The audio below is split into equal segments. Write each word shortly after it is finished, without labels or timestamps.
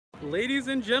Ladies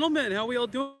and gentlemen, how we all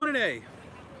doing today?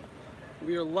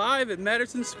 We are live at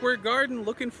Madison Square Garden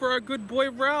looking for our good boy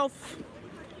Ralph.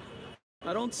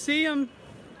 I don't see him.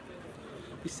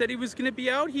 He said he was gonna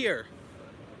be out here.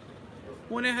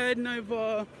 Went ahead and I've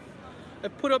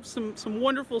put up some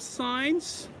wonderful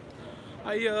signs.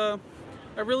 I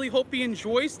really hope he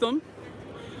enjoys them.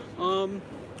 You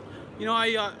know,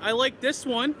 I like this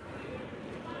one.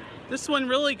 This one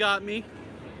really got me.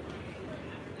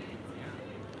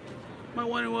 Might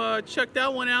want to check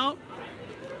that one out.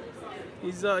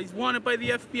 He's wanted by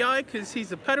the FBI because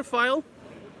he's a pedophile.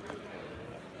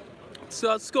 So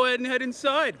let's go ahead and head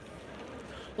inside.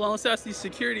 Well, let's ask these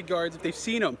security guards if they've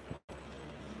seen him.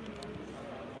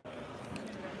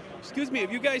 Excuse me,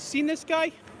 have you guys seen this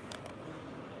guy?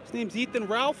 His name's Ethan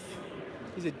Ralph.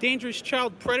 He's a dangerous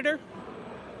child predator.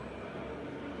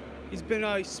 He's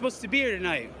supposed to be here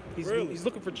tonight. He's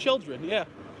looking for children, yeah.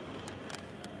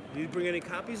 Did you bring any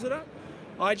copies of that?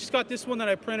 I just got this one that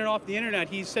I printed off the internet.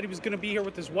 He said he was going to be here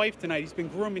with his wife tonight. He's been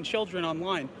grooming children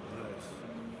online. Nice.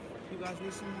 You guys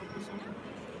need some help with something?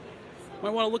 Might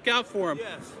want to look out for him.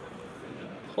 Yes.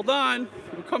 Hold on.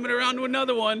 We're coming around to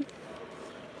another one.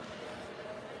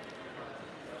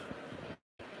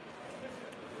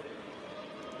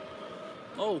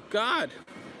 Oh, God.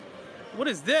 What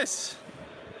is this?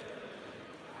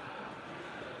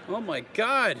 Oh, my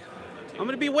God. I'm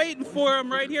going to be waiting for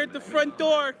him right here at the front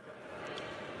door.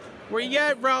 Where you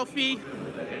at, Ralphie?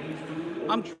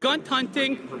 I'm gun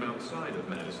hunting. From outside of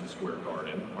Madison Square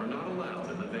Garden are not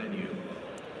allowed in the venue.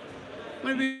 I'm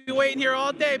going to be waiting here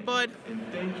all day, bud. And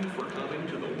thank you for coming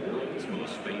to the world's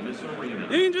most famous arena.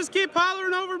 You can just keep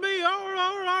hollering over me. Arr,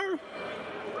 arr, arr.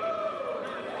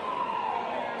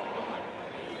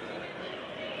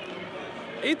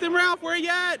 Ethan Ralph, where you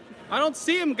at? I don't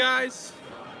see him, guys.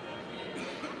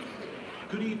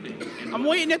 Good evening. I'm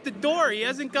waiting at the door. He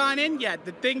hasn't gone in yet.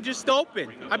 The thing just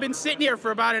opened. I've been sitting here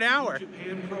for about an hour.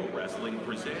 Japan Pro Wrestling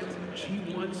presents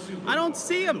G1 Super. I don't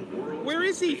see him. Where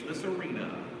is he?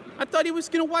 Arena. I thought he was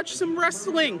going to watch some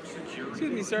wrestling. Excuse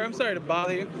me, sir. I'm sorry to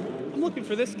bother you. I'm looking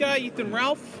for this guy, Ethan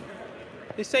Ralph.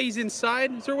 They say he's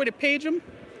inside. Is there a way to page him? You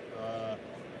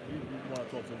want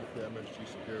to talk to the MSG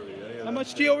security.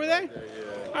 MSG over there?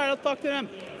 Yeah. All right, I'll talk to them.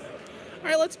 All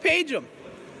right, let's page him.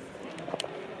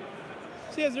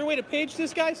 See, is there a way to page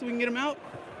this guy so we can get him out?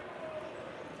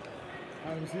 I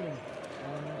haven't seen him.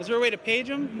 Is there a way to page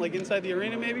him, like inside the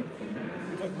arena, maybe?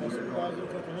 Okay.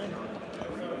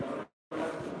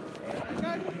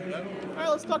 All right,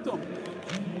 let's talk to him.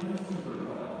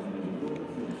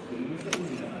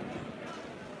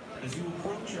 As you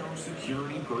approach our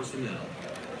security personnel,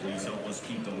 please help us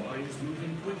keep the lines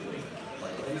moving quickly.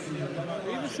 Are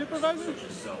you the supervisor?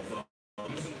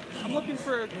 I'm looking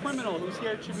for a criminal who's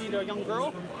here to meet a young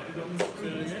girl.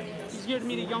 He's here to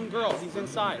meet a young girl. He's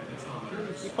inside.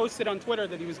 He posted on Twitter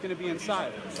that he was going to be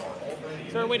inside.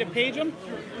 Is there a way to page him?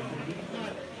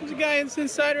 There's a guy that's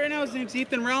inside right now. His name's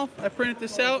Ethan Ralph. I printed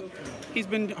this out. He's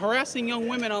been harassing young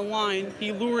women online.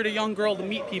 He lured a young girl to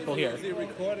meet people here. Is he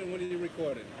recording? What are you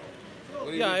recording?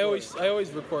 Yeah, I always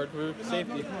record for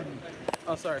safety.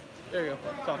 Oh, sorry. There you go.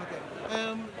 Talk.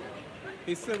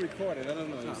 He's still recording. I don't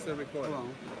know. He's still recording. Hold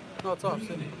on. No, it's off. He's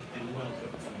still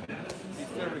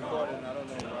recording. I don't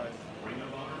know why.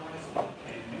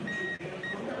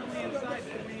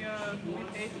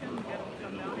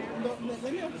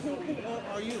 Let me ask who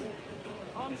are you?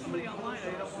 I'm somebody online.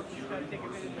 I don't want to try to take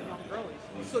advantage of young girls.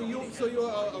 So you're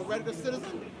a regular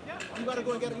citizen? Yeah. You gotta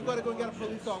go and get a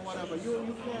police or whatever.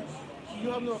 You can't. You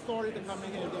have no authority to come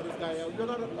in here and get this guy out. You're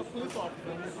not a police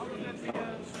officer.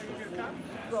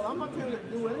 Well, I'm not telling you to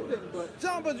do anything, but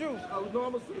John Badru, a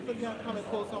normal citizen can't come and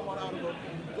pull someone out of it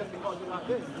just because you're not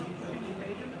this.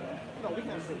 No, we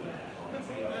can't do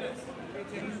that.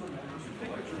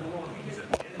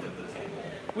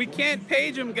 We can't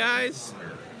page him, guys.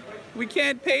 We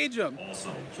can't page him.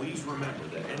 Also, please remember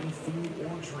that any food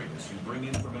or drinks you bring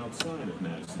in from outside of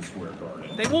Madison Square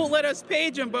Garden. They won't let us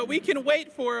page him, but we can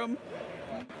wait for him.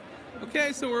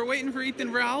 Okay, so we're waiting for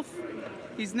Ethan Ralph.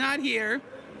 He's not here.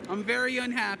 I'm very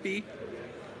unhappy.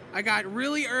 I got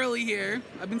really early here.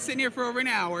 I've been sitting here for over an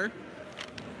hour.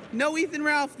 No Ethan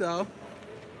Ralph, though.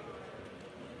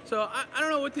 So I don't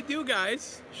know what to do,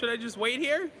 guys. Should I just wait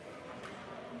here?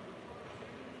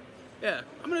 Yeah,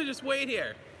 I'm gonna just wait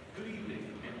here. Good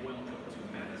evening and welcome to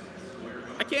Madison Square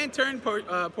Garden. I can't turn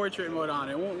portrait mode on.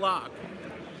 It won't lock.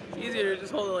 It's easier to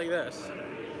just hold it like this.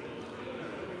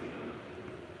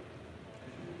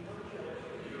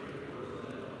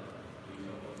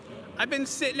 I've been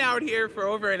sitting out here for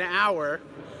over an hour.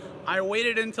 I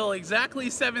waited until exactly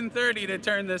 7:30 to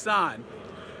turn this on.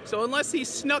 So unless he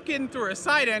snuck in through a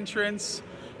side entrance,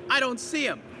 I don't see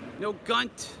him. No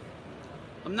gunt.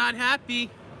 I'm not happy.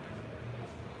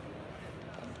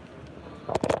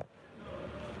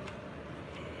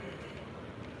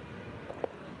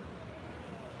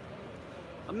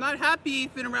 I'm not happy,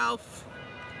 Ethan Ralph.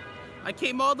 I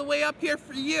came all the way up here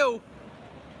for you.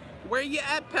 Where you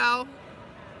at, pal?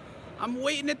 I'm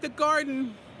waiting at the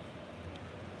garden.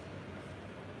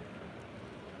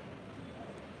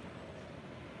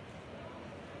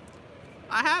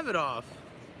 I have it off.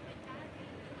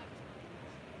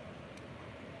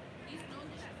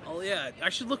 Oh yeah, I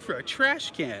should look for a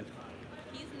trash can.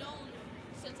 He's known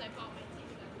since I bought my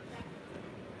TV.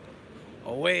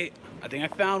 Oh wait, I think I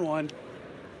found one.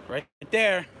 Right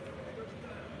there.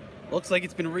 Looks like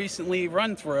it's been recently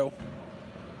run through.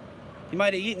 He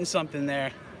might have eaten something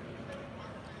there.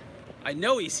 I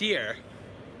know he's here.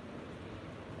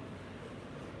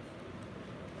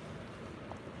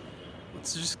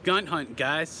 Let's just gun hunt,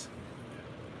 guys.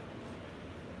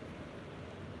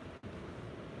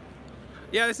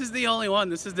 Yeah, this is the only one.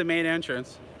 This is the main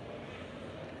entrance.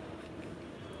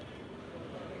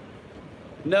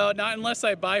 No, not unless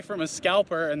I buy from a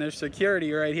scalper and there's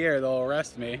security right here. They'll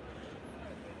arrest me.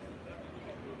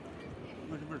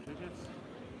 Looking for tickets?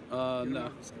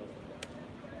 No.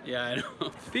 Yeah, I know.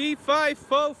 Fee, fi,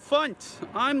 fo, funt.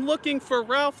 I'm looking for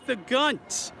Ralph the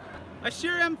Gunt. I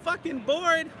sure am fucking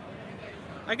bored.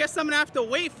 I guess I'm gonna have to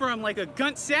wait for him like a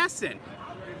gunt assassin.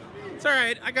 It's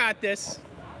alright, I got this.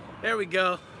 There we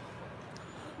go.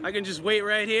 I can just wait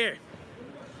right here.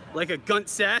 Like a gunt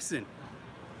assassin.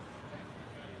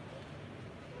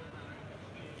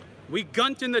 We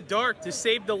gunt in the dark to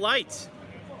save the light.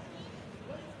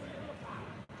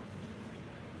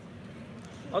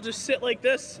 I'll just sit like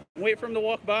this, wait for him to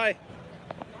walk by.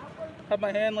 Have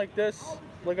my hand like this,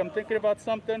 like I'm thinking about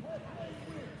something.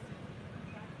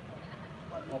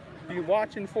 I'll be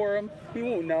watching for him. He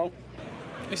won't know.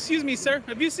 Excuse me, sir.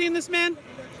 Have you seen this man?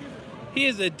 He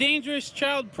is a dangerous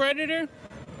child predator.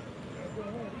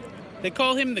 They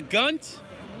call him the Gunt.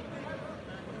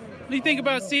 What do you think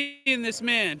about seeing this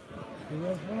man?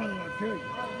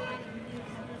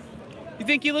 You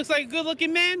think he looks like a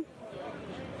good-looking man?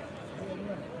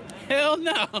 Hell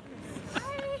no. Hi.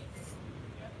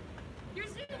 You're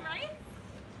Zoom, right?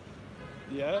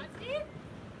 Yeah? Steve?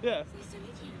 Yeah. Nice to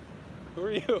meet you. Who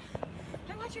are you?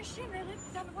 I watch your stream. I live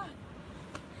down the block.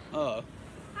 Oh.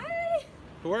 Hi.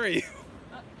 Who are you?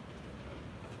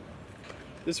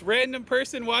 This random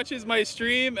person watches my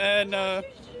stream and Is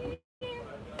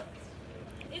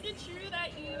it true that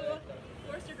you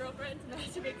forced your girlfriend to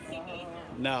masturbate to see me?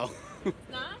 no.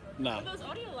 Not? No. What are those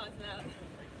audio logs about?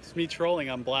 It's me trolling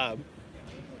on Blab.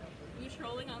 You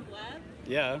trolling on Blab?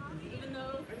 Yeah. Even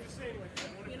though,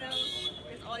 you know,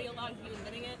 there's audio logs you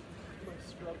admitting it?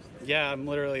 Yeah, I'm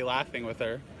literally laughing with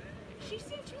her. She was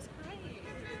crying.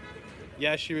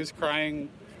 Yeah, she was crying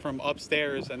from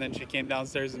upstairs and then she came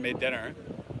downstairs and made dinner.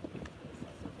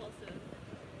 Impulsive.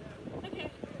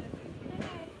 Okay. Bye-bye.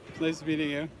 It's nice meeting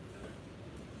you.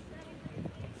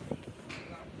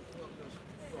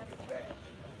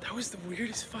 That was the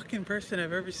weirdest fucking person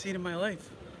I've ever seen in my life.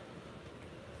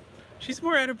 She's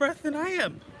more out of breath than I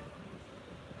am.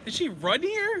 Did she run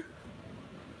here?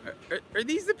 Are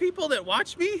these the people that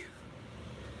watch me?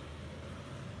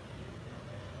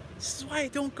 This is why I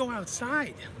don't go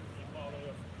outside.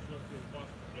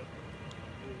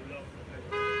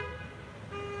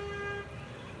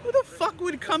 Who the fuck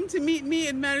would come to meet me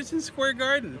in Madison Square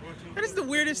Garden? That is the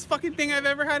weirdest fucking thing I've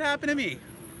ever had happen to me.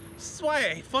 This is why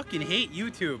I fucking hate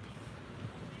YouTube.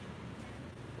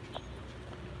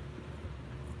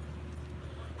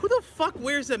 Who the fuck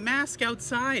wears a mask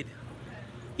outside?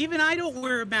 Even I don't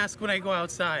wear a mask when I go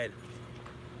outside.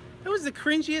 That was the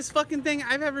cringiest fucking thing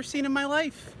I've ever seen in my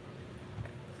life.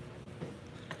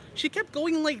 She kept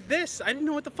going like this. I didn't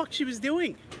know what the fuck she was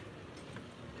doing.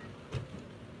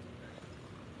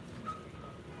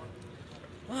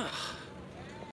 Ugh.